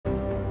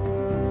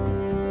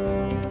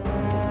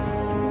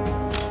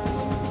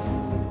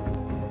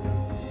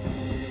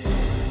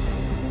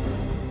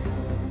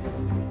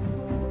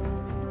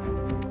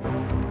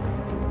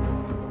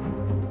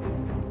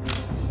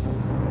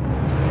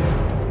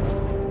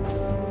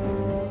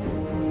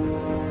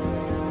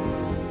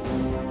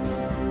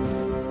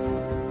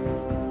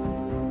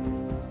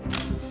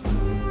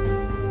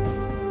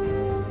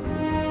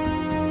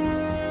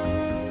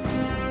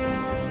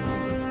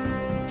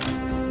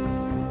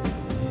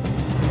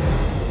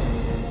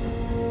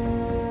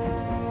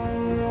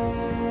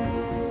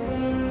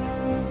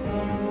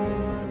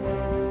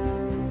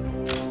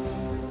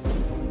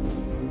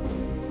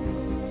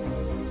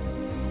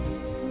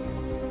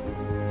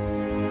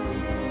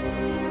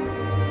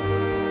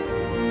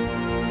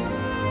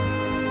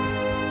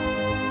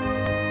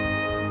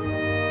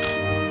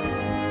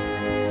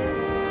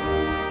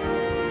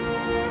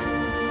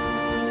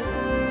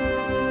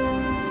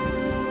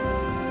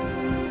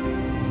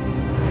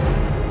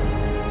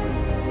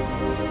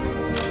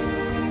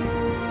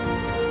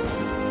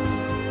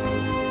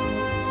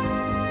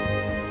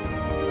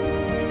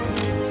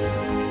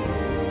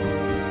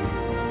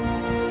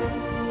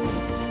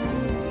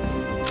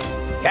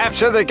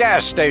Capture the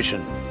gas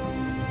station.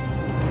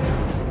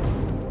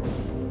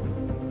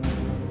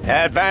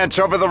 Advance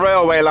over the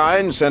railway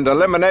lines and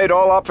eliminate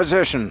all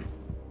opposition.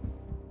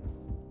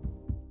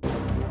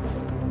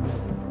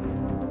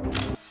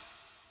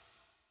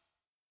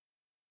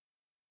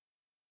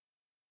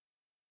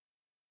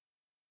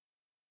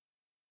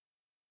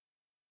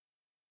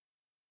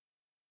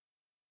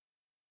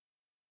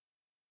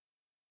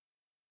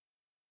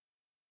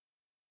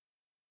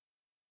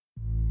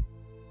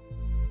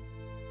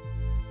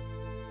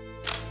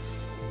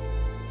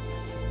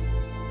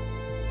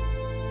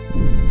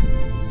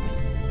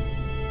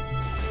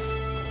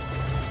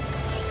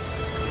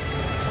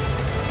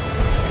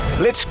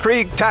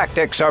 Blitzkrieg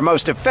tactics are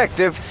most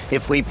effective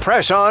if we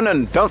press on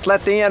and don't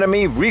let the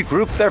enemy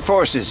regroup their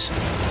forces.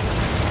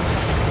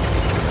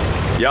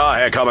 Ja,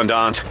 Herr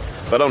Kommandant.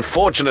 But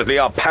unfortunately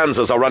our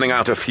panzers are running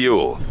out of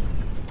fuel.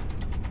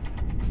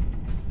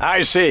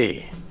 I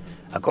see.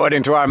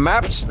 According to our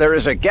maps, there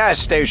is a gas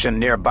station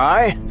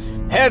nearby.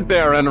 Head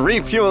there and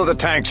refuel the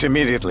tanks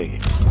immediately.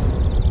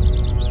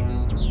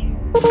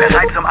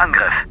 Bereit zum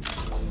Angriff.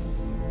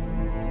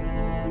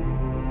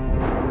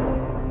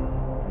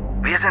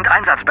 Wir sind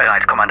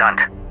einsatzbereit,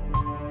 Kommandant.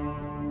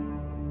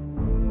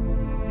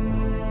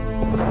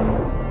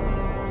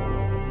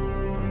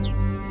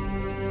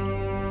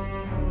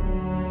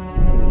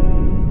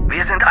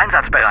 Wir sind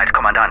einsatzbereit,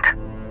 Kommandant.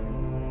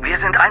 Wir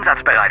sind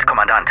einsatzbereit,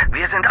 Kommandant.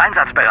 Wir sind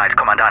einsatzbereit,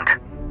 Kommandant.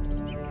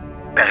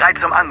 Bereit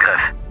zum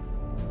Angriff.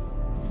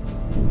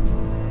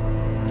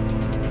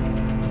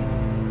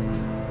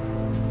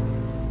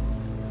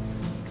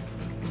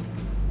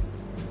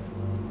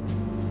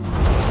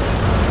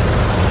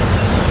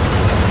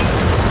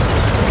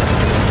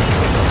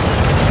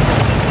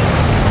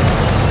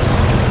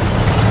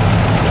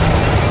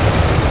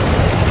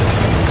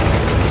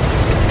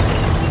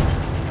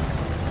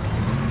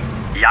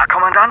 Ja,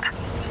 Kommandant?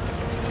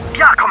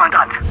 Ja,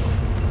 Kommandant!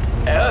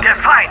 Der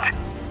Feind!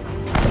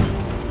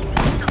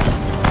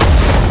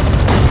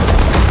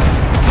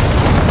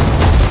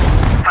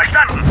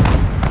 Verstanden!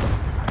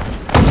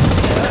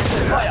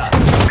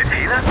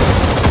 Befehle?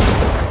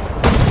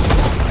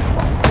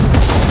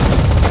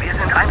 Wir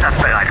sind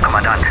einsatzbereit,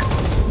 Kommandant.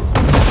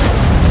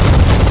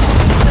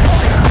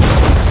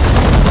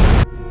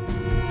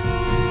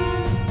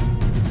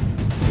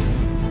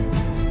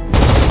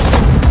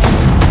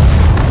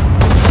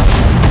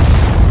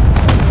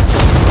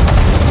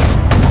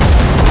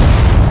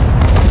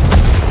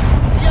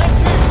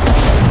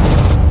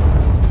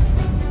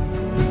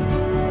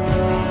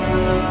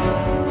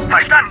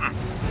 Verstanden!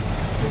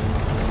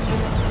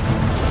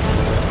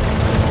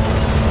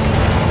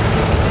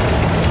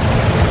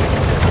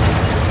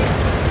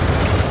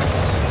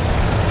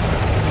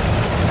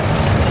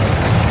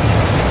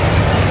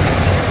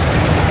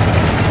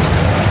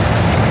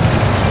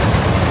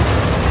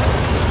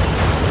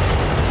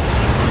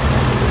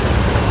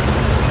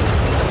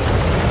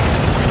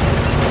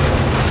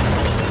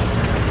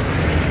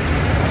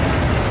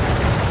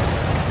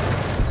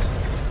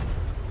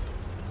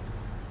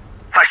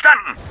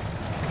 Verstanden!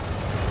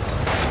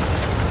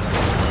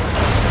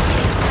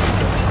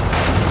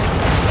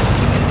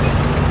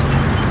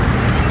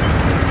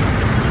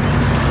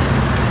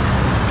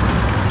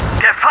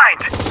 Der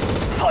Feind!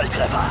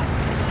 Volltreffer.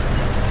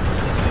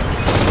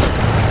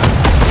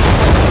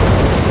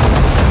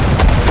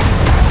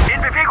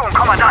 In Bewegung,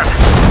 Kommandant!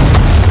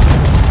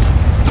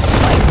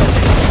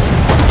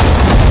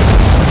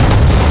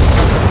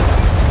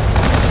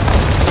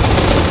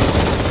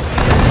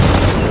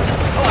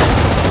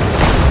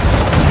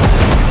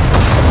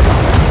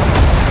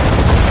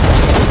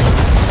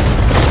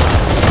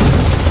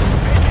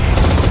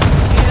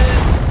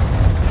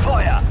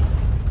 Feuer.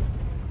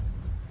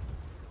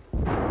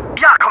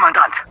 Ja,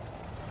 Kommandant!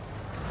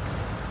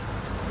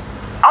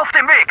 Auf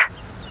dem Weg!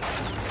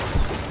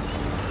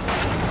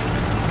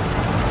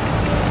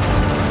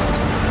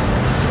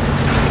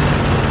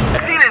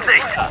 Ziel in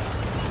Sicht!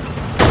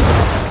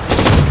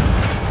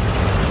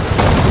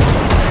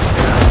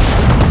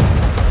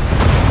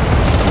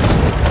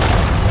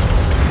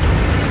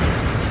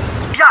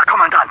 Ja,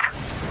 Kommandant!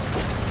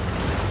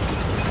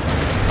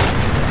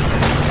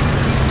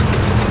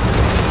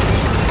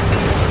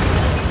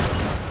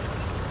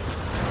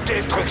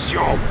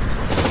 Destruktion.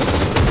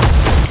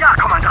 Ja,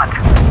 Kommandant!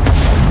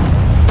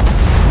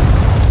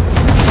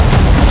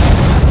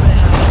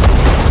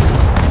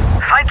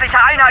 Feindliche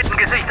Einheiten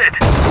gesichtet!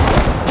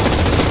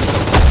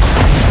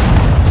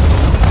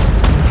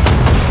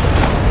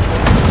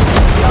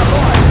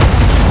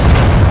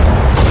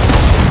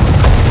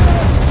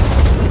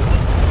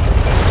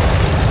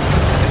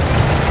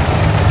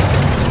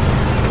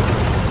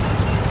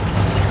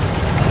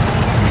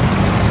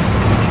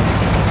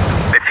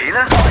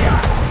 Befehle?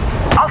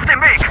 Auf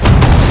dem Weg!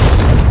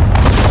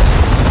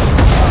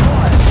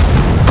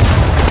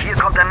 Hier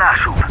kommt der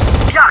Nachschub.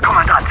 Ja,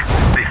 Kommandant!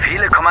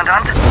 Befehle,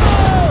 Kommandant?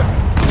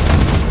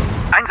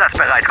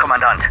 Einsatzbereit,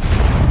 Kommandant.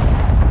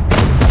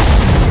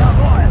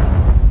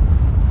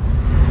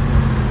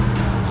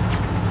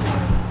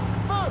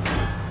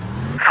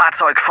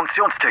 Fahrzeug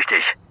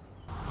funktionstüchtig.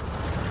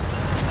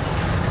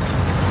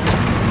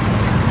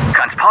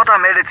 Transporter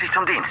meldet sich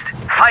zum Dienst.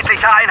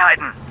 Feindliche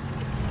Einheiten.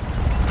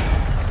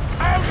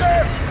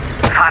 Angriff!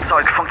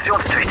 Fahrzeug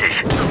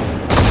funktionstüchtig.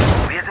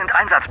 Wir sind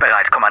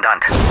einsatzbereit,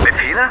 Kommandant.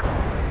 Befehle?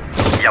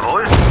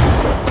 Jawohl.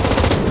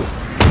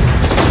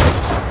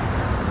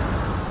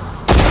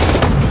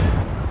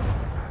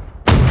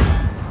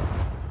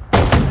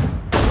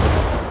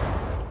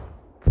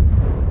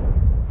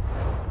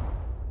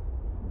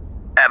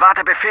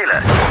 Erwarte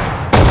Befehle.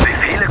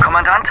 Befehle,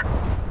 Kommandant?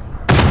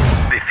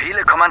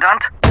 Befehle,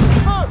 Kommandant?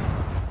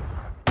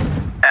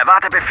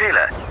 Erwarte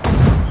Befehle.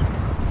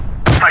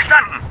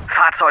 Verstanden.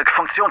 Fahrzeug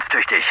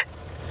funktionstüchtig.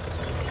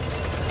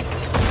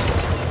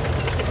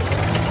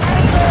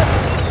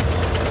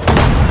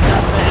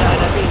 Das wäre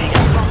einer weniger.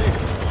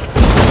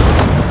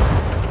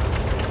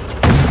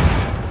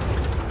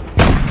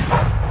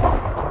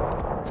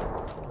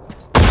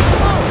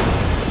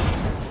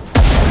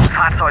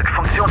 Fahrzeug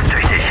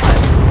funktionstüchtig.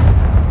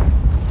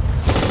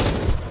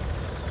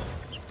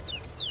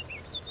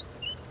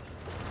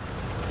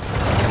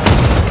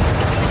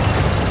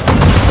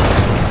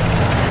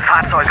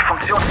 Fahrzeug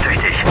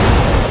funktionstüchtig.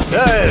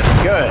 Good,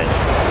 good.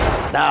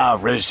 Now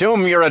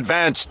resume your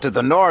advance to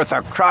the north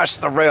across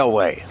the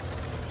railway.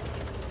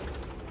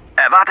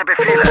 Erwarte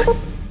Befehle.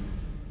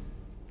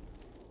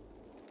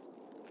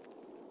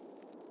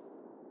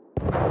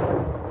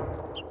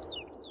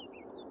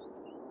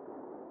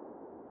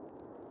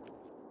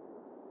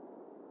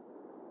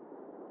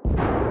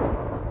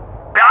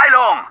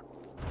 Beeilung!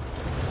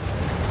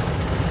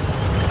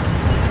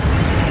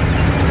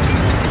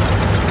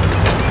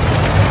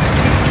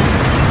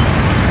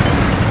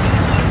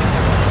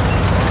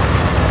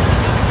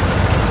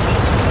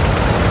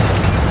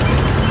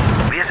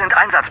 Wir sind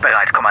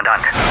einsatzbereit,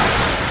 Kommandant.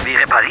 Wir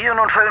reparieren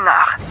und füllen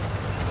nach.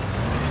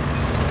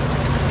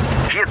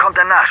 Hier kommt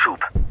der Nachschub.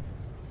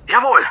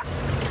 Jawohl!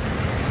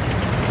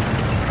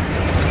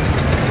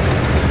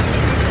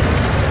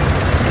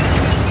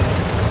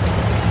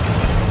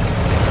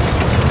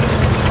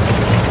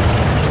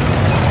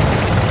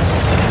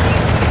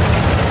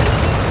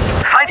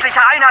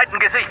 Feindliche Einheiten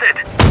gesichtet!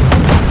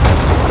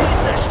 Ziel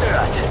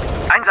zerstört.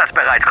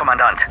 Einsatzbereit,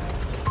 Kommandant.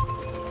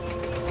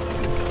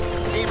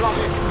 Sie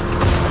blocken.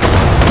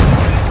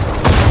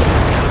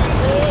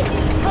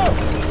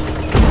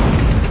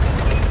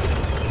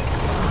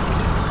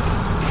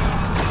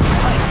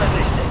 Feind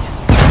vernichtet.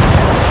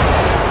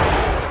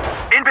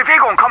 In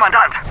Bewegung,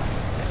 Kommandant!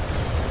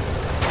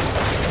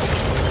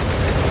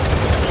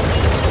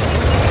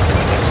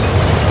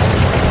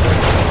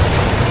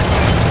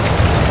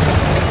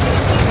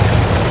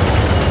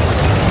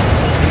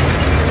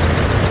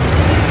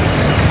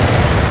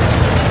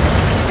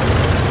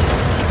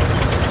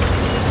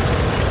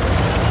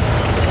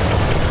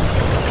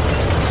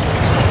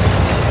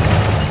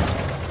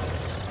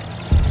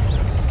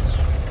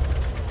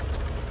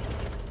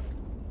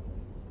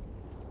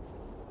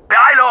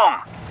 Beeilung!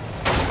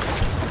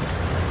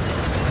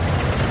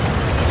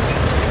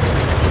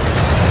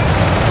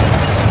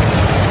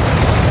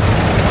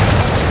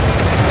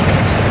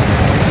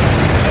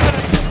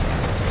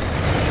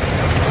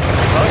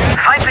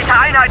 Feindliche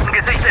Einheiten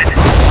gesichtet!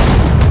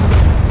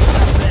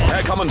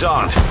 Herr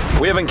Commandant,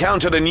 we have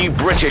encountered a new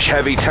British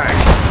heavy tank.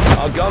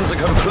 Our guns are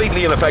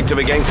completely ineffective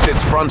against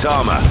its front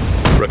armor.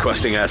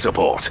 Requesting air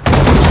support.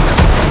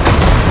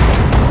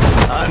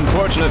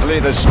 Unfortunately,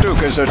 the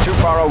Stukas are too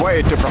far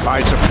away to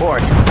provide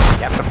support.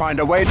 You have to find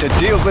a way to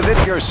deal with it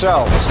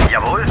yourselves.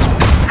 Jawohl.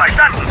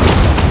 Verstanden.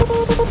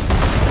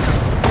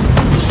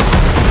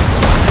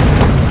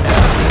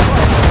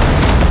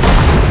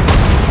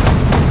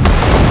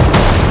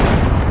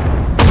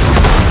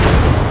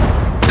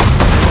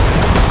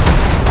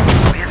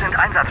 Wir sind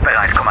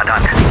einsatzbereit,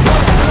 Kommandant.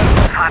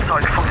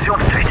 Fahrzeug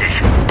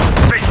funktionstüchtig.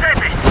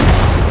 Bestätigt.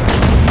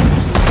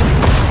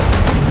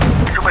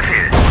 Zu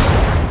Befehl.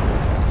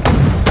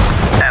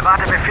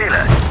 Erwarte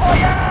Befehle.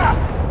 Feuer!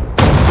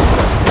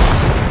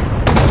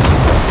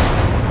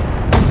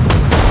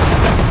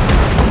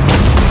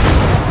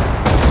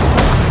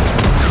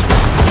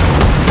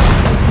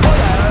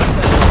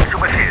 Zu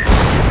Befehl.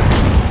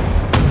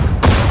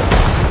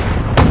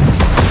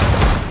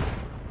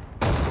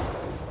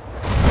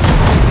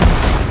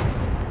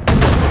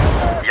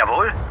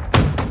 Jawohl.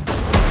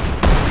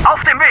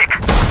 Auf dem Weg.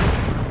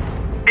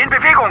 In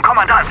Bewegung,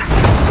 Kommandant.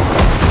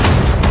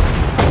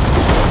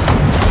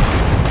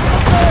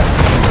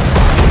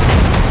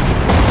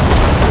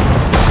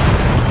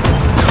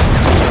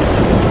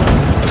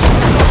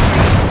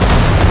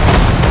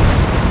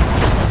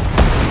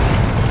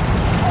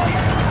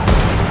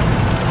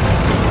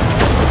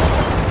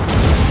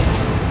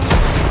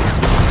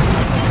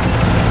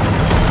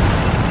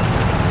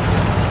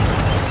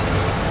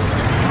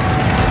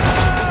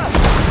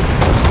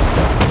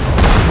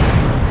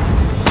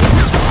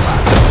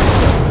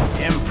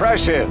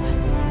 Impressive.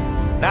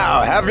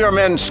 Now, have your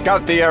men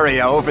scout the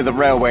area over the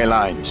railway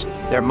lines.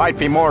 There might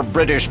be more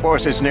British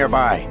forces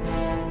nearby.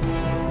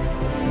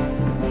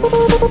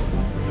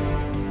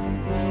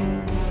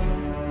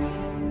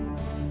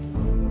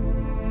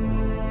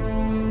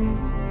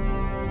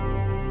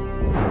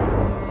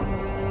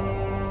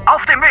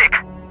 Auf dem Weg.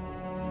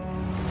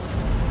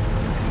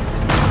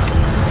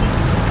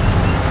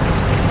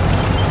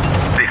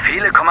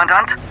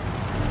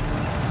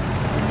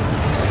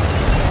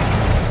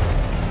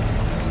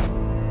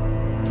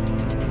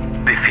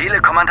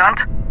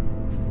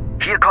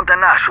 kommt der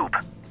Nachschub.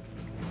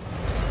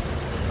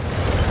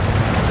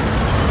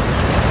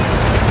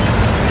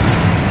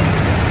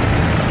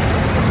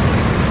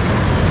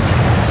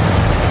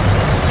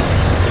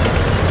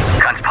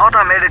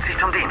 Transporter meldet sich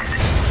zum Dienst.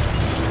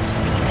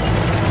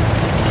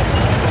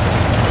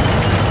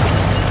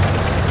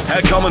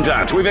 Herr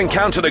Commandant, we've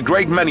encountered a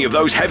great many of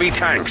those heavy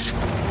tanks.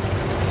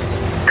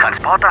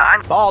 Transporter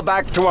ein... Fall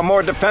back to a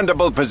more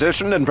defendable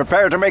position and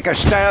prepare to make a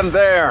stand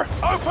there.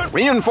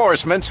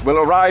 Reinforcements will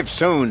arrive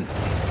soon.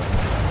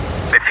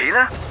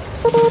 Befehle?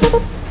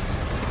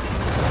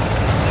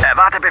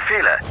 Erwarte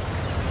Befehle.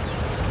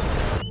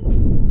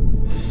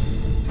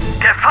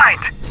 Der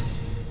Feind!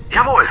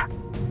 Jawohl!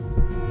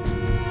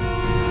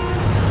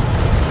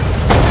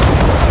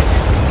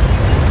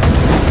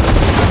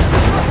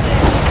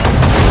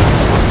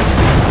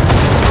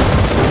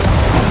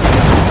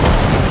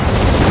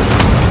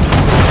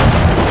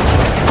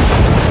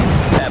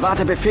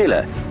 Erwarte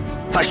Befehle.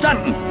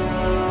 Verstanden!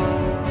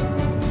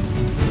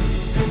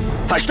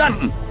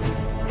 Verstanden!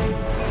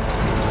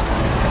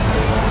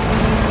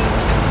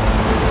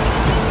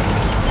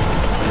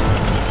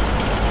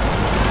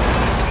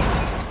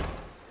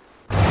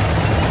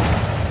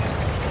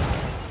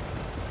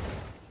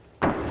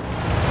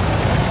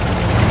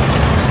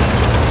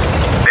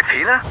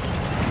 Befehle?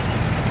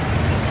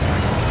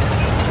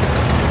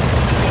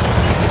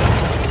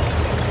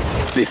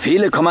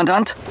 Befehle,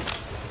 Kommandant?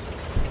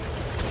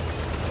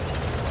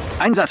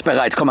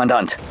 Einsatzbereit,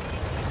 Kommandant.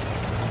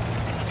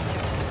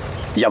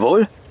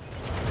 Jawohl.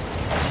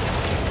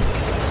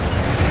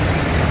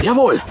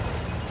 Jawohl.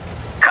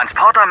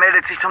 Transporter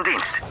meldet sich zum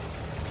Dienst.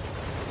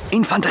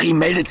 Infanterie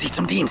meldet sich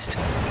zum Dienst.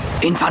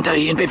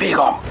 Infanterie in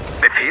Bewegung.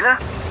 Befehle?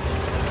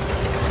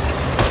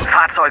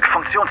 Fahrzeug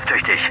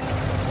funktionstüchtig.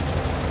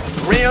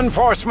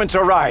 Reinforcements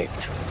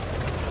arrived.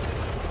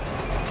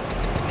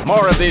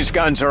 More of these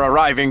guns are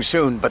arriving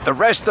soon, but the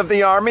rest of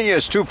the army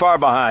is too far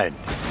behind.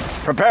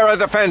 Prepare a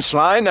defense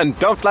line and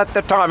don't let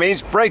the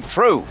Tommies break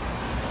through.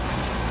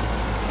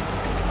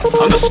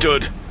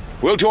 Understood.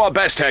 We'll do our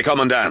best, Herr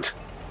Commandant.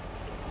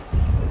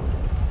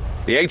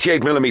 The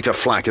 88mm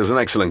flak is an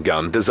excellent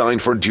gun,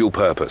 designed for a dual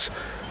purpose.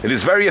 It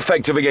is very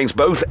effective against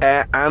both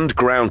air and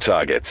ground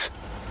targets.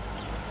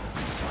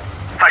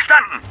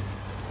 Verstanden!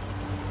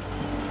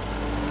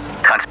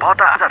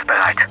 Transporter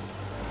einsatzbereit.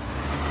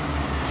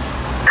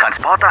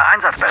 Transporter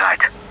einsatzbereit.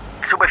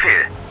 Zu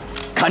Befehl.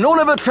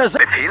 Kanone wird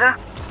versetzt. Befehle?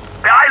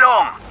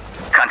 Beeilung!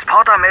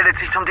 Transporter meldet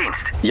sich zum Dienst.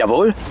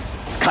 Jawohl.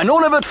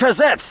 Kanone wird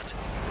versetzt.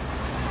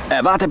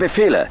 Erwarte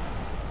Befehle.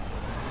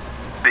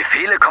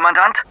 Befehle,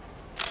 Kommandant?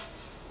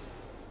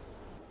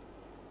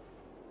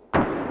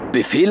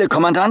 Befehle,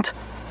 Kommandant?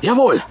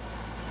 Jawohl.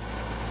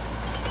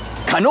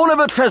 Kanone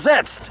wird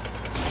versetzt.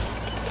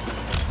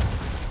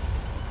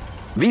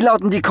 Wie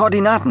lauten die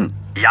Koordinaten?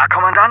 Ja,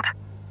 Kommandant?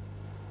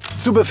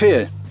 Zu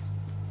Befehl.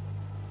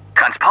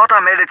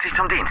 Transporter meldet sich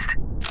zum Dienst.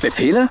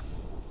 Befehle?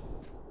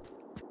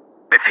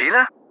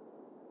 Befehle?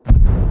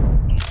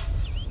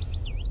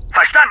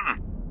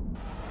 Verstanden!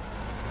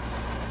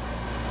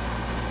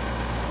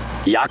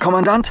 Ja,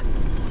 Kommandant?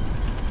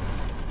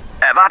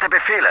 Erwarte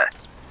Befehle.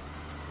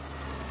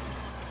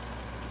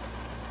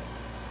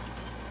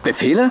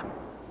 Befehle?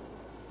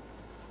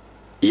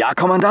 Ja,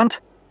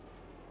 Kommandant?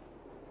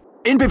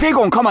 In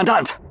Bewegung,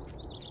 Kommandant!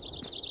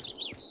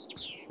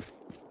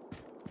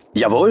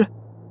 Jawohl?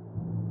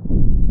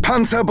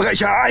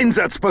 Panzerbrecher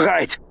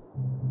einsatzbereit!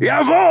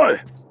 Jawohl!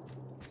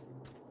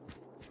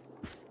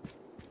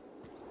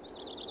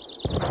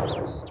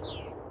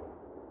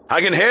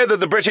 I can hear that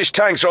the British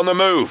tanks are on the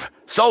move.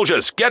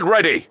 Soldiers, get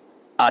ready!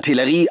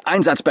 Artillerie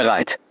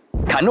einsatzbereit.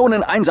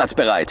 Kanonen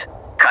einsatzbereit.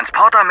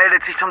 Transporter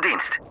meldet sich zum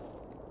Dienst.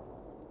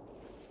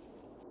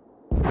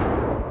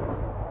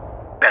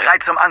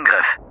 Bereit zum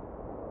Angriff.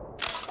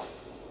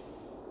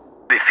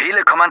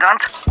 Befehle,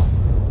 Kommandant?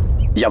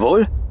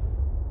 Jawohl?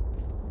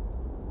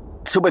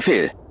 Zu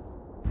Befehl.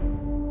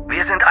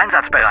 Wir sind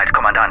einsatzbereit,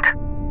 Kommandant.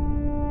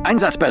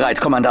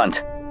 Einsatzbereit,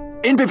 Kommandant.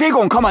 In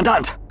Bewegung,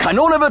 Kommandant.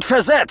 Kanone wird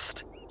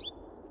versetzt.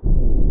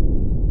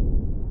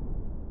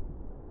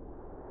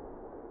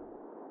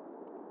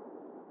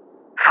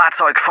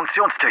 Fahrzeug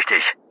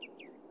funktionstüchtig.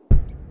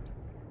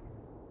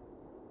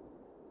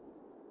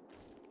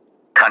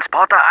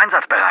 Transporter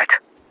einsatzbereit.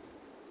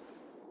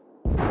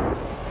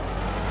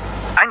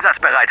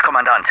 Einsatzbereit,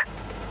 Kommandant.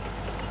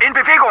 In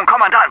Bewegung,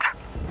 Kommandant.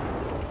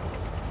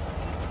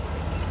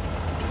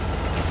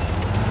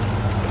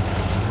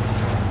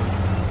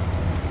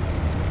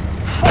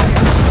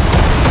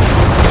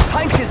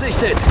 Feind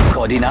gesichtet.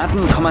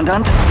 Koordinaten,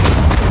 Kommandant.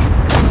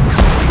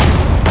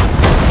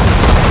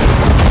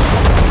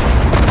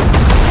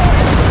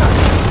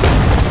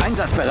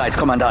 Einsatzbereit,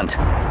 Kommandant.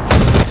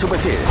 Zu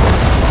Befehl.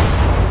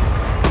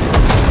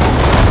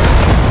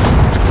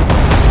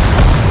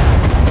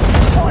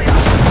 Feuer!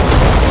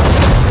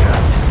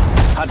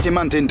 Hat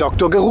jemand den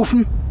Doktor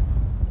gerufen?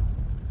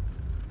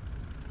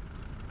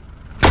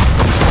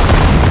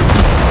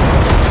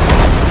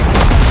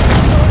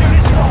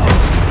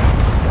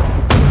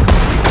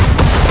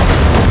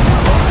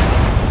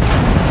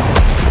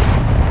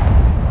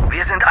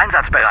 Wir sind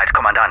einsatzbereit,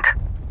 Kommandant.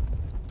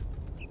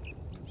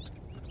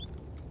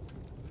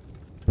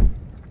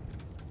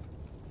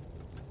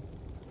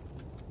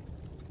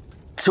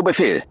 Zu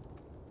Befehl.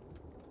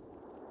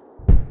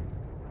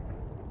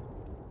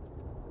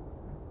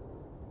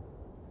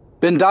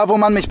 Bin da, wo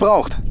man mich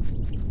braucht.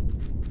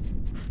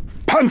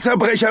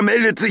 Panzerbrecher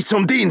meldet sich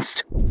zum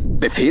Dienst.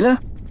 Befehle?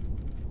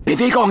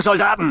 Bewegung,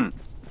 Soldaten!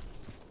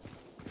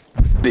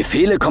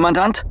 Befehle,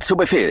 Kommandant? Zu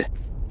Befehl.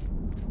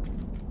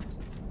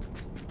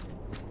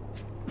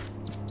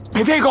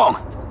 Bewegung!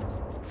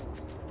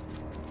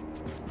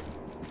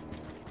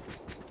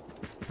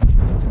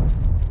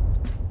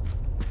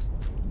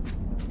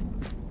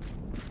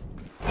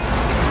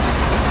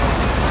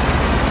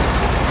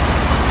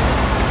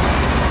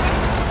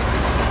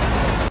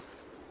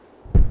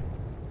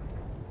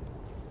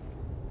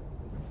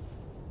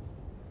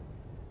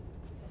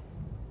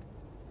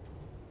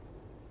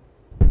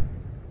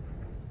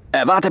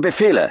 Erwarte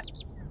Befehle.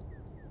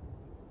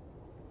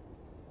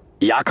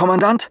 Ja,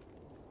 Kommandant?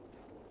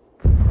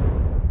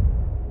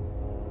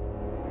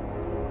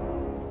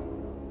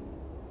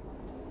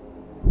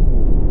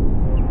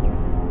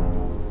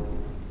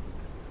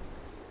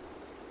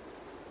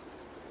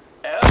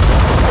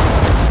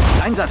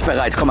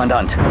 Einsatzbereit,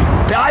 Kommandant.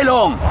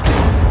 Beeilung!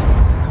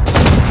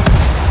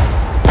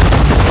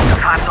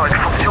 Fahrzeug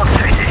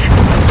funktionstüchtig.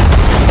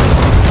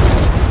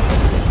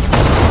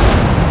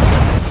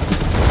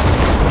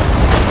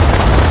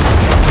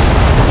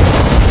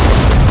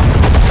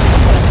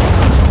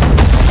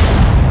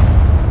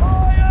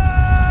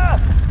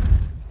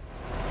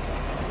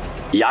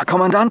 Ja,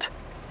 Kommandant?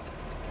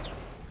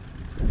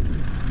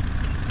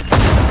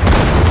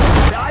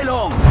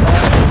 Beeilung!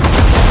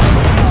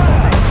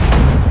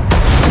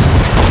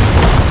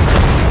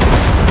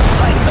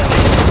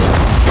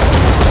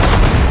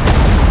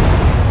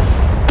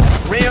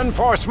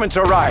 Reinforcements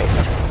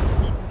arrived.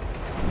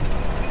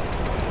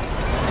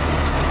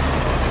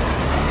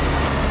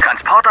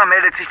 Transporter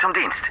meldet sich zum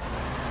Dienst.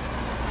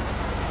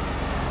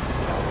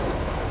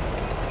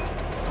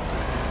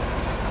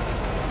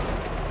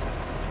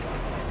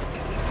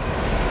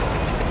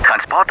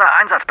 Transporter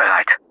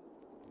einsatzbereit.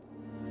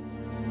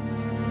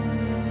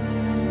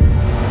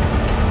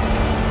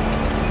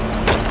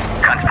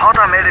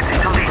 Transporter meldet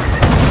sich zum Dienst.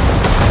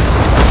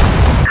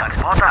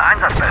 Transporter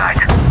einsatzbereit.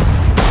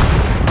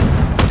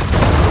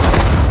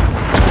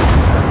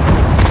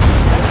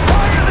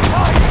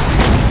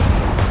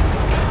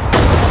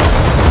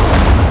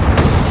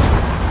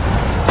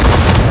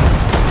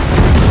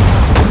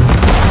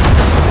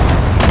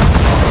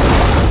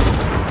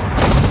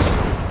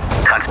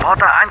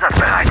 Transporter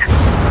einsatzbereit.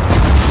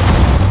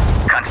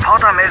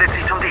 Transporter meldet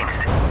sich zum Dienst.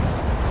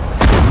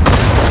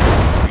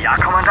 Ja,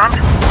 Kommandant?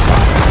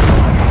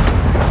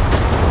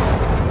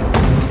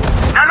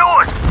 Na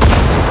los!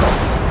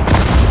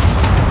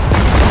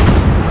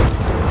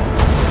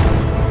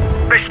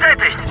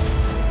 Bestätigt!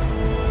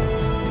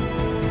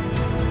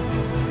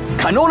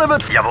 Kanone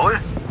wird... Jawohl.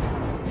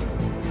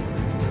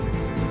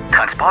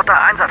 Transporter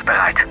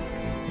einsatzbereit.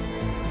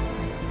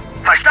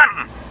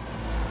 Verstanden!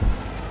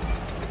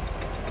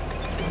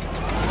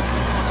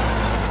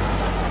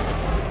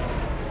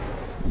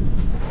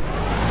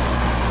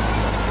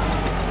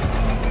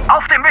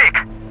 Auf dem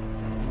Weg!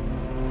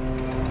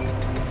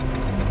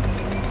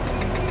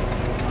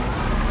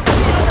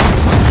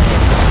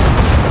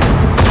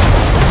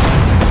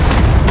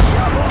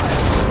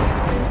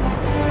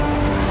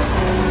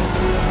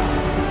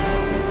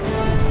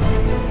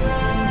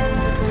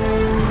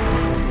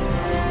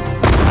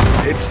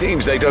 It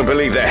seems they don't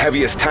believe their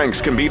heaviest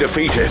tanks can be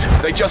defeated.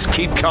 They just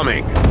keep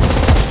coming.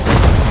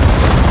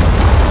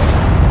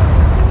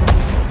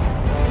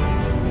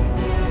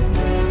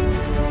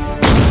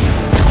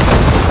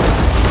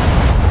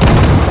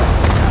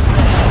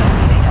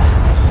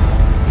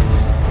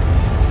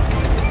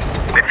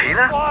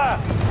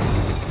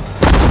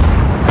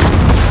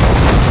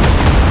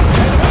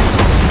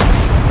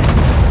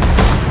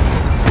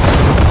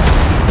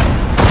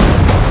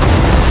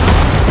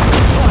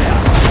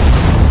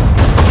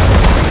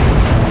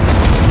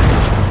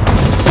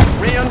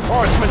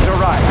 Reinforcements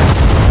arrived.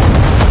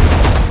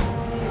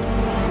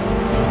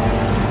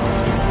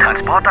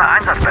 Transporter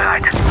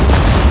einsatzbereit.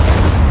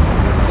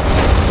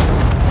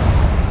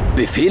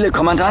 Befehle,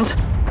 Kommandant?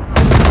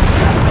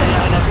 Das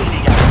wäre einer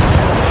weniger.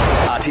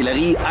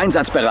 Artillerie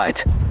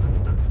einsatzbereit.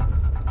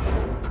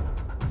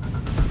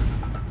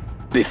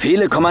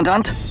 Befehle,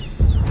 Kommandant?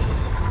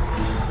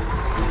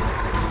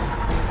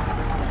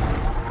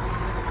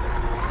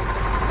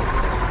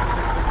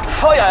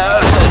 Feuer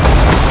eröffnen!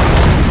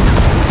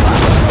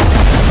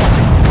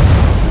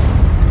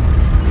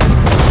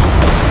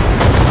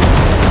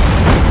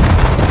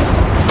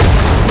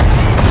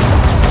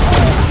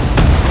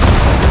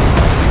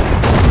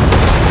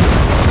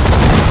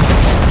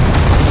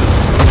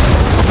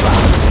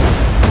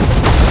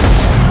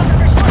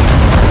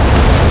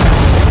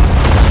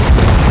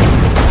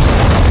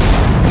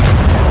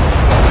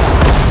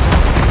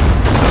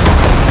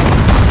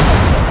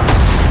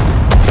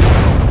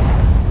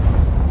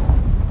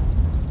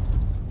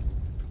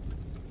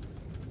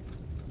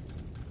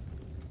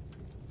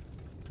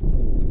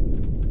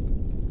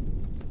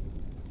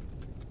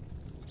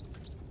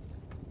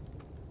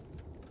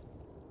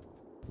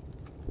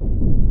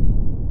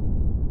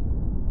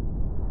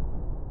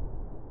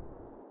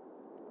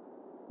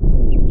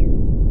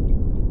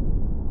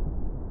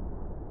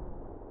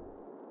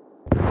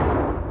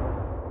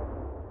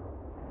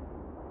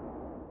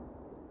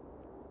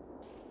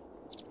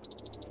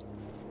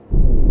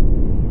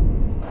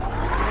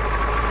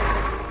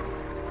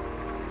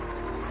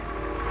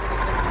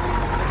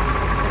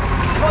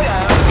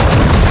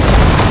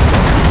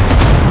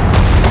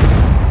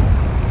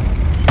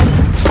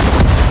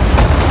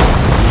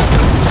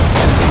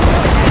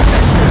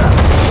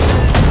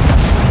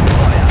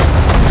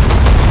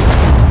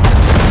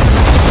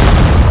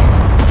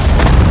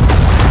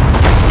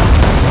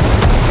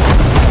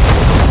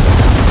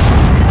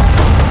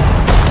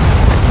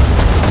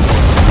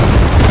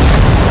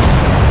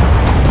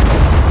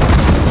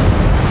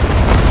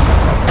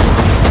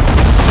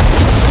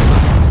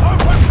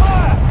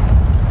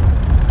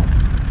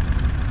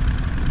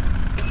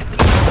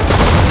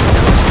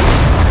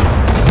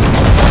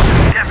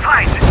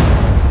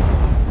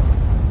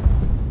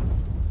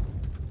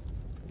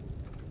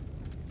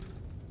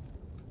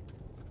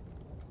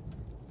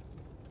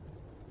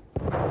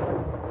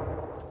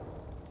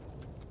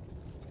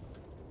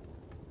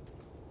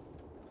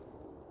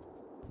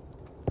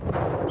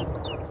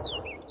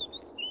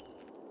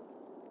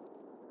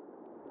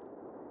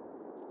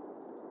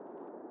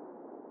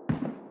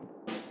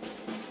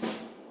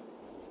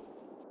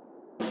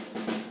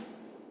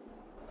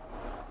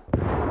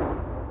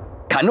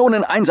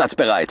 Kanonen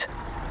einsatzbereit.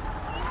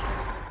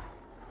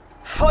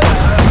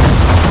 Feuer!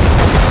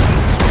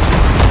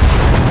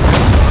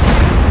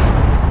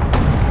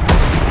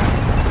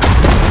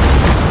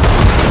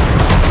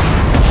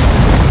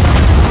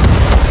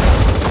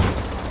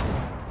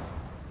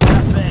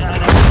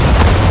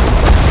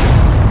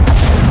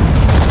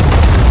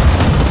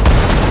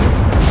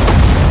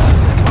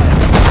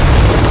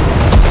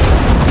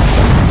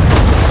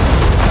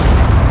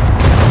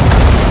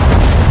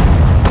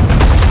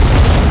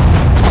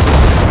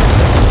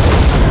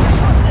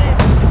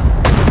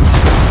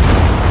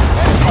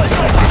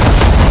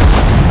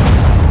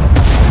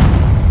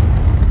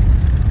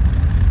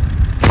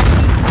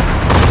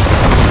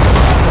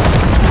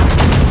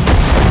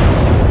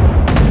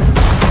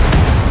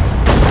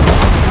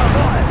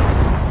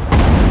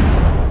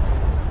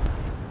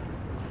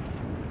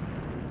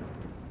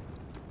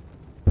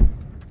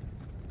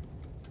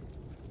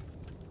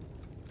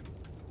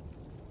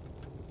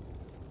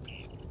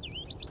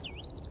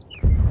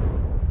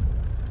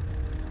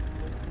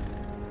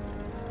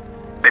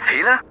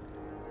 Befehle?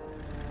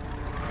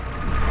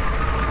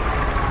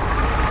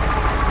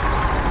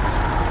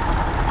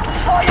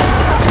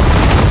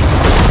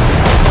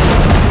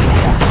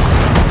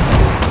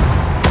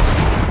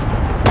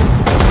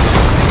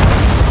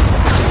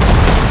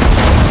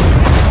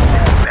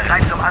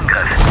 Bereit zum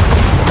Angriff.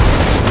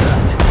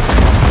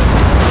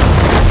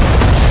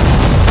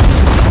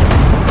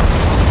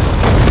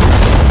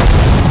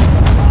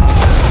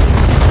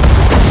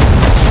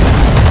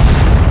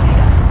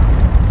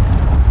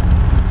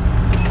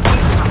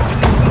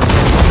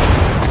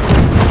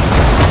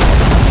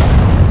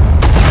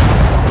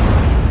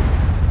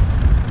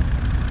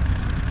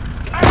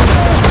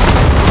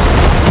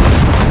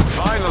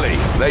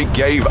 They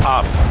gave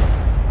up.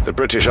 The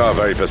British are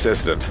very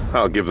persistent.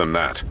 I'll give them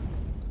that.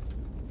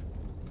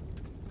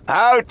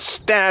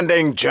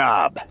 Outstanding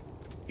job.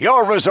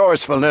 Your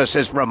resourcefulness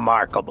is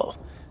remarkable.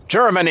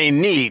 Germany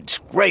needs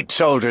great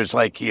soldiers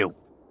like you.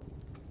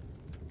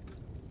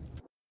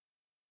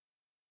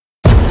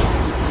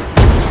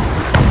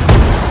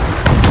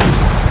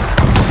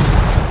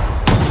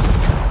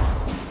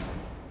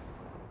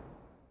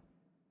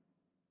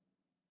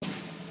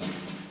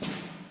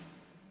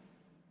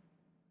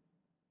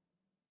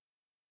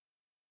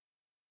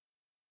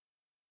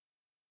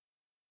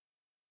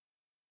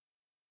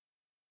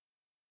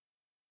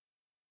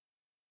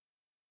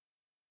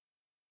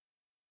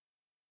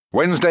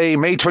 Wednesday,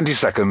 May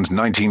 22nd,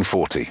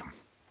 1940.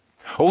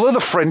 Although the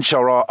French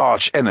are our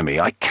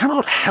arch-enemy, I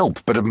cannot help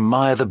but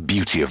admire the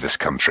beauty of this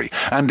country,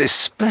 and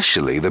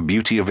especially the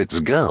beauty of its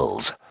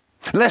girls.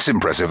 Less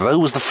impressive, though,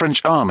 was the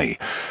French army.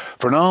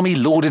 For an army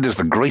lauded as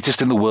the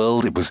greatest in the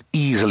world, it was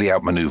easily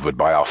outmaneuvered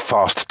by our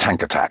fast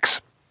tank attacks.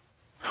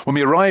 When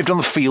we arrived on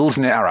the fields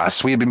near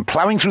Arras, we had been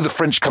ploughing through the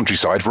French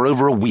countryside for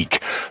over a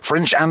week,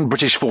 French and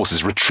British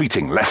forces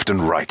retreating left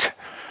and right.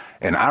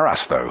 In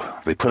Arras, though,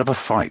 they put up a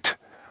fight.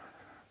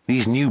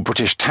 These new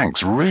British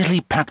tanks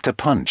really packed a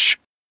punch.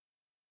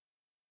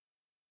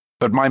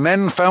 But my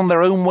men found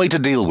their own way to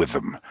deal with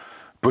them.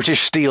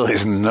 British steel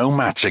is no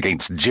match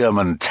against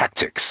German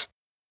tactics.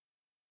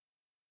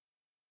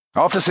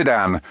 After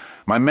Sedan,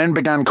 my men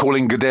began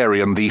calling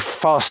Guderian the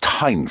Fast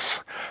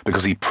Heinz,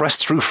 because he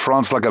pressed through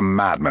France like a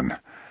madman.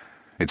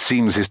 It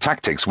seems his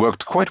tactics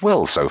worked quite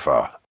well so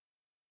far.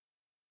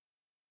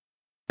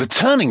 The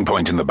turning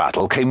point in the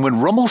battle came when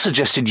Rommel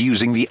suggested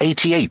using the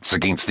 88s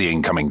against the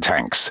incoming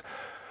tanks.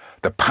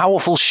 The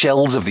powerful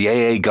shells of the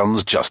AA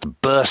guns just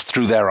burst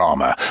through their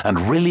armour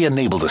and really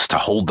enabled us to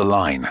hold the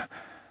line.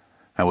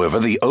 However,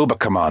 the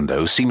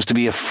Oberkommando seems to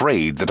be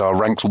afraid that our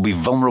ranks will be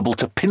vulnerable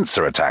to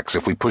pincer attacks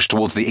if we push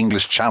towards the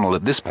English Channel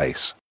at this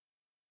pace.